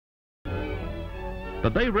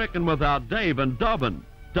But they reckon without Dave and Dobbin.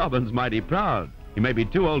 Dobbin's mighty proud. He may be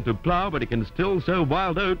too old to plow, but he can still sow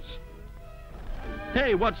wild oats.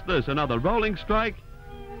 Hey, what's this, another rolling strike?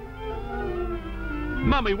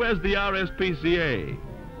 Mummy, where's the RSPCA?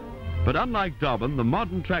 But unlike Dobbin, the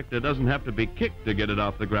modern tractor doesn't have to be kicked to get it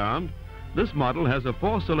off the ground. This model has a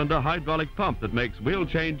 4-cylinder hydraulic pump that makes wheel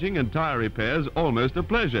changing and tire repairs almost a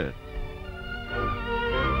pleasure.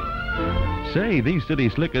 Say, these city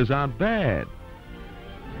slickers aren't bad.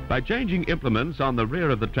 By changing implements on the rear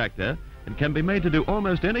of the tractor, it can be made to do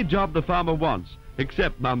almost any job the farmer wants,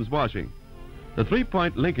 except Mum's washing. The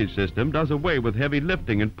 3-point linkage system does away with heavy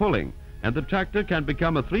lifting and pulling, and the tractor can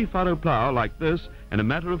become a 3-furrow plow like this in a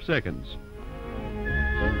matter of seconds.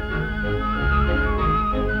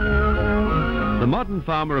 The modern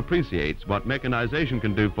farmer appreciates what mechanization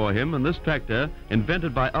can do for him, and this tractor,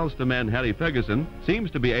 invented by Ulster man Massey Ferguson, seems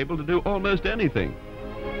to be able to do almost anything.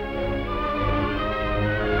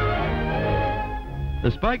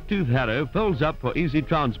 The spike-tooth harrow folds up for easy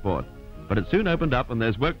transport, but it's soon opened up and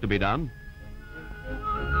there's work to be done.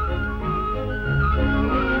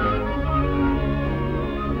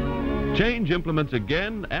 Change implements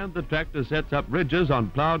again, and the tractor sets up ridges on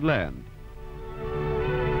plowed land.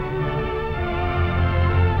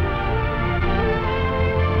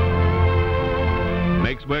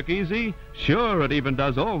 Makes work easy? Sure, it even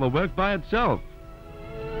does all the work by itself.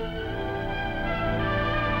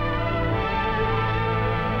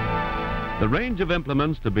 The range of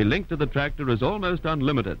implements to be linked to the tractor is almost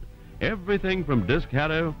unlimited. Everything from disc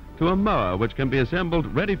harrow to a mower, which can be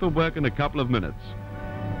assembled ready for work in a couple of minutes.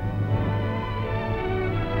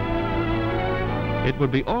 It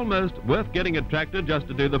would be almost worth getting a tractor just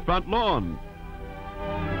to do the front lawn.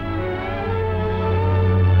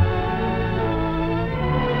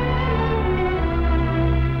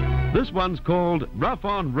 This one's called Rough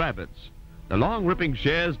on Rabbits. The long ripping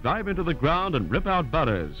shares dive into the ground and rip out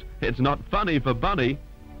burrows. It's not funny for Bunny.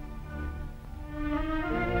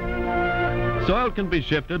 Soil can be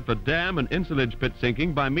shifted for dam and insulage pit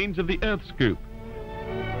sinking by means of the earth scoop.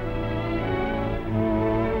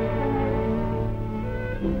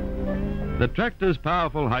 The tractor's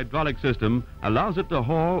powerful hydraulic system allows it to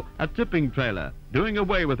haul a tipping trailer, doing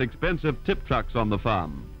away with expensive tip trucks on the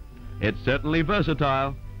farm. It's certainly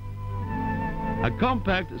versatile. A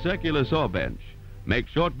compact circular saw bench makes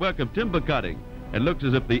short work of timber cutting. It looks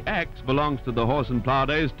as if the axe belongs to the horse and plow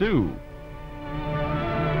days too.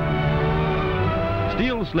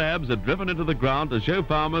 Steel slabs are driven into the ground to show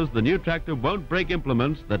farmers the new tractor won't break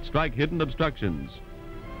implements that strike hidden obstructions.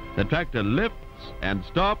 The tractor lifts and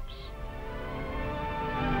stops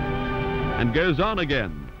and goes on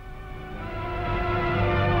again.